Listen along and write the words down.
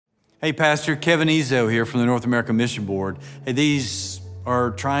Hey, Pastor Kevin Ezo here from the North American Mission Board. Hey, these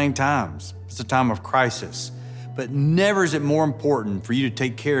are trying times. It's a time of crisis. But never is it more important for you to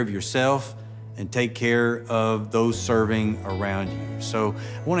take care of yourself and take care of those serving around you. So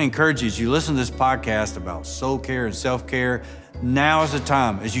I want to encourage you, as you listen to this podcast about soul care and self-care, now is the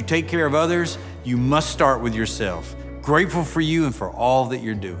time. As you take care of others, you must start with yourself. Grateful for you and for all that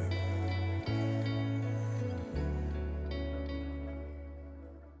you're doing.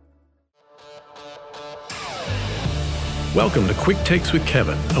 Welcome to Quick Takes with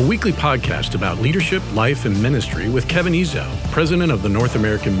Kevin, a weekly podcast about leadership, life, and ministry with Kevin Ezo, president of the North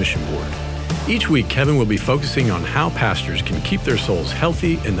American Mission Board. Each week, Kevin will be focusing on how pastors can keep their souls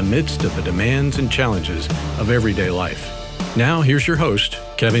healthy in the midst of the demands and challenges of everyday life. Now, here's your host,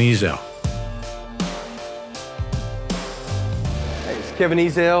 Kevin Ezo. Hey, it's Kevin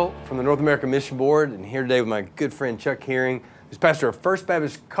Ezo from the North American Mission Board, and here today with my good friend Chuck Herring, who's pastor of First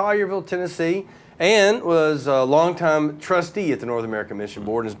Baptist Collierville, Tennessee, and was a longtime trustee at the North American Mission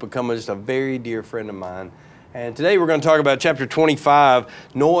Board and has become just a very dear friend of mine. And today we're going to talk about chapter 25,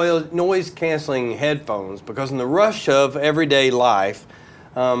 noise-canceling headphones, because in the rush of everyday life,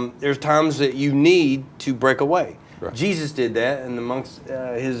 there's times that you need to break away. Right. Jesus did that, and amongst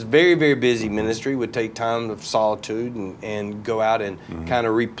his very, very busy ministry would take time of solitude and go out and kind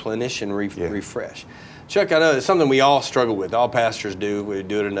of replenish and refresh. Chuck, I know it's something we all struggle with. All pastors do. We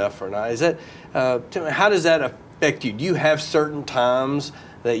do it enough or not. Is that how does that affect you? Do you have certain times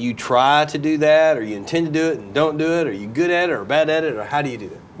that you try to do that, or you intend to do it and don't do it? Are you good at it or bad at it, or how do you do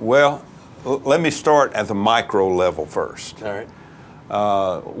it? Well, let me start at the micro level first. All right.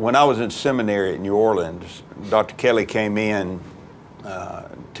 When I was in seminary at New Orleans, Dr. Kelly came in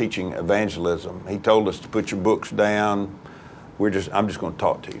teaching evangelism. He told us to put your books down. I'm just going to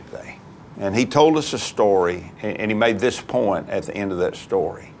talk to you today. And he told us a story, and he made this point at the end of that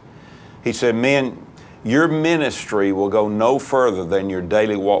story. He said, men, your ministry will go no further than your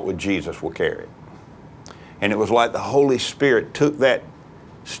daily walk with Jesus will carry it. And it was like the Holy Spirit took that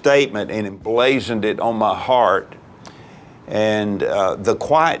statement and emblazoned it on my heart. And the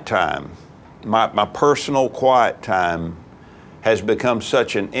quiet time, my personal quiet time, has become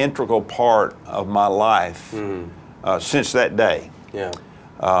such an integral part of my life since that day. Yeah.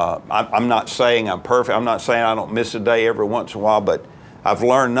 I'm not saying I'm perfect. I'm not saying I don't miss a day every once in a while, but I've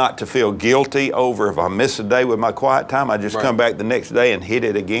learned not to feel guilty over if I miss a day with my quiet time. I just come back the next day and hit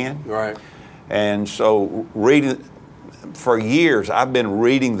it again. Right. And so reading, for years, I've been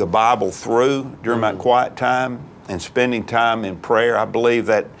reading the Bible through during my quiet time and spending time in prayer. I believe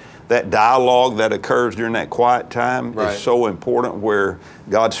that dialogue that occurs during that quiet time is so important, where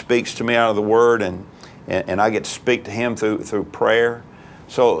God speaks to me out of the Word and I get to speak to Him through prayer.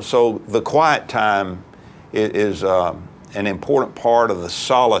 So the quiet time is an important part of the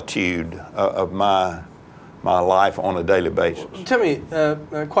solitude of my life on a daily basis. Tell me,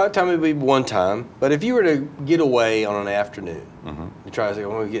 quiet time would be one time, but if you were to get away on an afternoon, you try to say,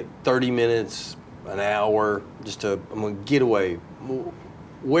 I'm going to get 30 minutes, an hour, I'm going to get away,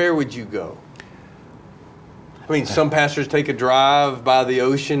 where would you go? I mean, some pastors take a drive by the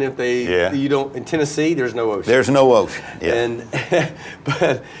ocean if you don't, in Tennessee, there's no ocean. There's no ocean, yeah. And,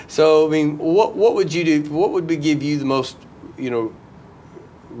 but, so, I mean, what would you do, what would give you the most,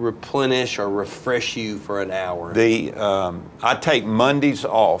 replenish or refresh you for an hour? I take Mondays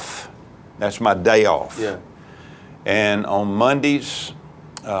off. That's my day off. Yeah. And on Mondays,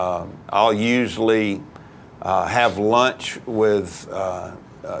 I'll usually have lunch with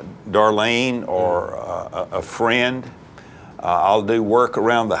Darlene or a friend. I'll do work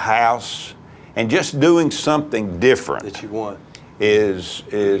around the house, and just doing something different that you want is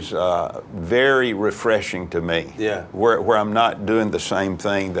very refreshing to me. Yeah. Where I'm not doing the same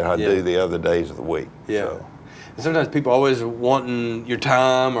thing that I do the other days of the week. Yeah. So. And sometimes people always wanting your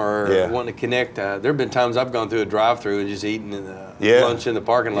time or wanting to connect. There have been times I've gone through a drive-through and just eaten lunch in the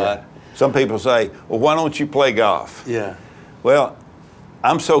parking lot. Some people say, well, why don't you play golf? Yeah. Well,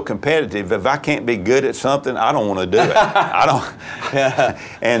 I'm so competitive. If I can't be good at something, I don't want to do it. I don't. Yeah.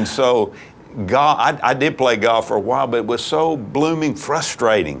 And so, I did play golf for a while, but it was so blooming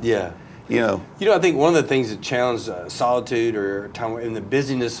frustrating. Yeah. I think one of the things that challenged solitude or time in the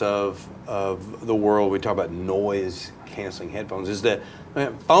busyness of the world, we talk about noise canceling headphones, is that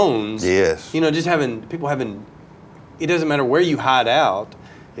phones. Yes. Just people having. It doesn't matter where you hide out,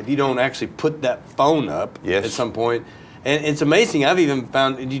 if you don't actually put that phone up at some point. And it's amazing. I've even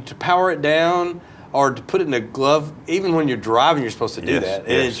found to power it down or to put it in a glove, even when you're driving, you're supposed to do that.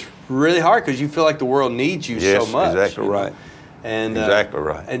 And it's really hard because you feel like the world needs you so much. Exactly right. And exactly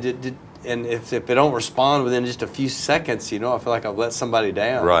right. And and if they don't respond within just a few seconds, I feel like I've let somebody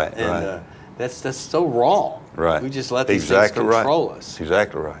down. Right, and, right. That's so wrong. Right. We just let these things control us.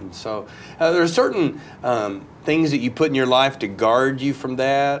 Exactly right. And so there are certain things that you put in your life to guard you from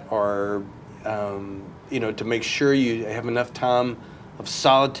that, or to make sure you have enough time of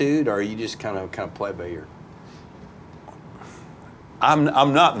solitude, or you just kind of play by ear?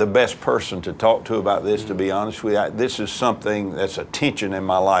 I'm not the best person to talk to about this, to be honest with you. This is something that's a tension in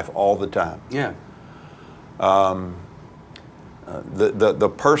my life all the time. Yeah. The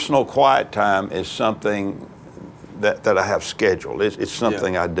personal quiet time is something that I have scheduled. It's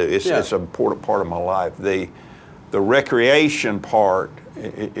something I do. It's an important part of my life. The recreation part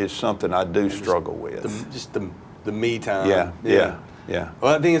is something I do struggle with. The me time. Yeah.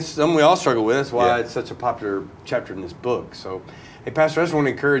 Well, I think it's something we all struggle with. That's why it's such a popular chapter in this book. So, hey, Pastor, I just want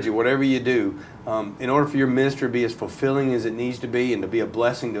to encourage you, whatever you do, in order for your ministry to be as fulfilling as it needs to be and to be a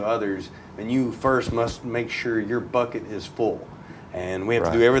blessing to others, then you first must make sure your bucket is full. And we have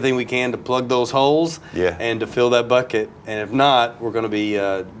to do everything we can to plug those holes and to fill that bucket. And if not, we're going to be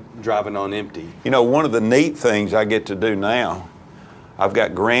driving on empty. One of the neat things I get to do now, I've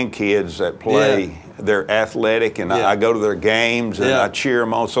got grandkids that play. Yeah. They're athletic, and I go to their games and I cheer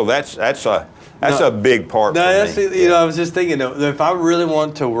them on. So that's a big part for me. I was just thinking, if I really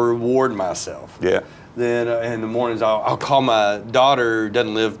want to reward myself, then in the mornings I'll call my daughter, who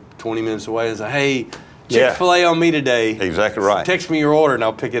doesn't live 20 minutes away, and say, hey, Chick-fil-A on me today. Exactly right. Text me your order and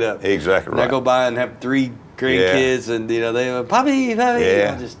I'll pick it up. Exactly right. And I go by and have 3 grandkids and they go, Poppy.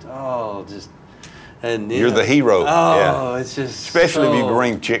 Yeah. And you're the hero. Oh, it's just especially if you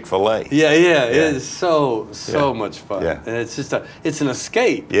bring Chick-fil-A. Yeah. It is so much fun. Yeah. And it's just it's an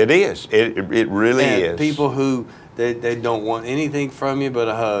escape. It is. It really is. People who they don't want anything from you but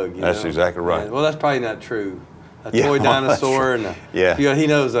a hug. That's exactly right. Well, that's probably not true. A toy dinosaur and he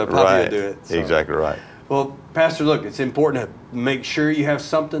knows Poppy will do it. So. Exactly right. Well, Pastor, look, it's important to make sure you have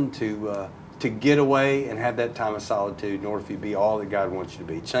something to get away and have that time of solitude in order for you to be all that God wants you to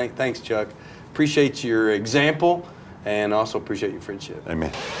be. Thanks, Chuck. Appreciate your example and also appreciate your friendship. Amen.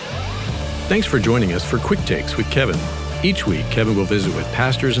 Thanks for joining us for Quick Takes with Kevin. Each week, Kevin will visit with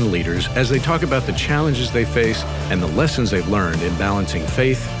pastors and leaders as they talk about the challenges they face and the lessons they've learned in balancing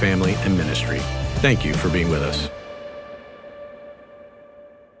faith, family, and ministry. Thank you for being with us.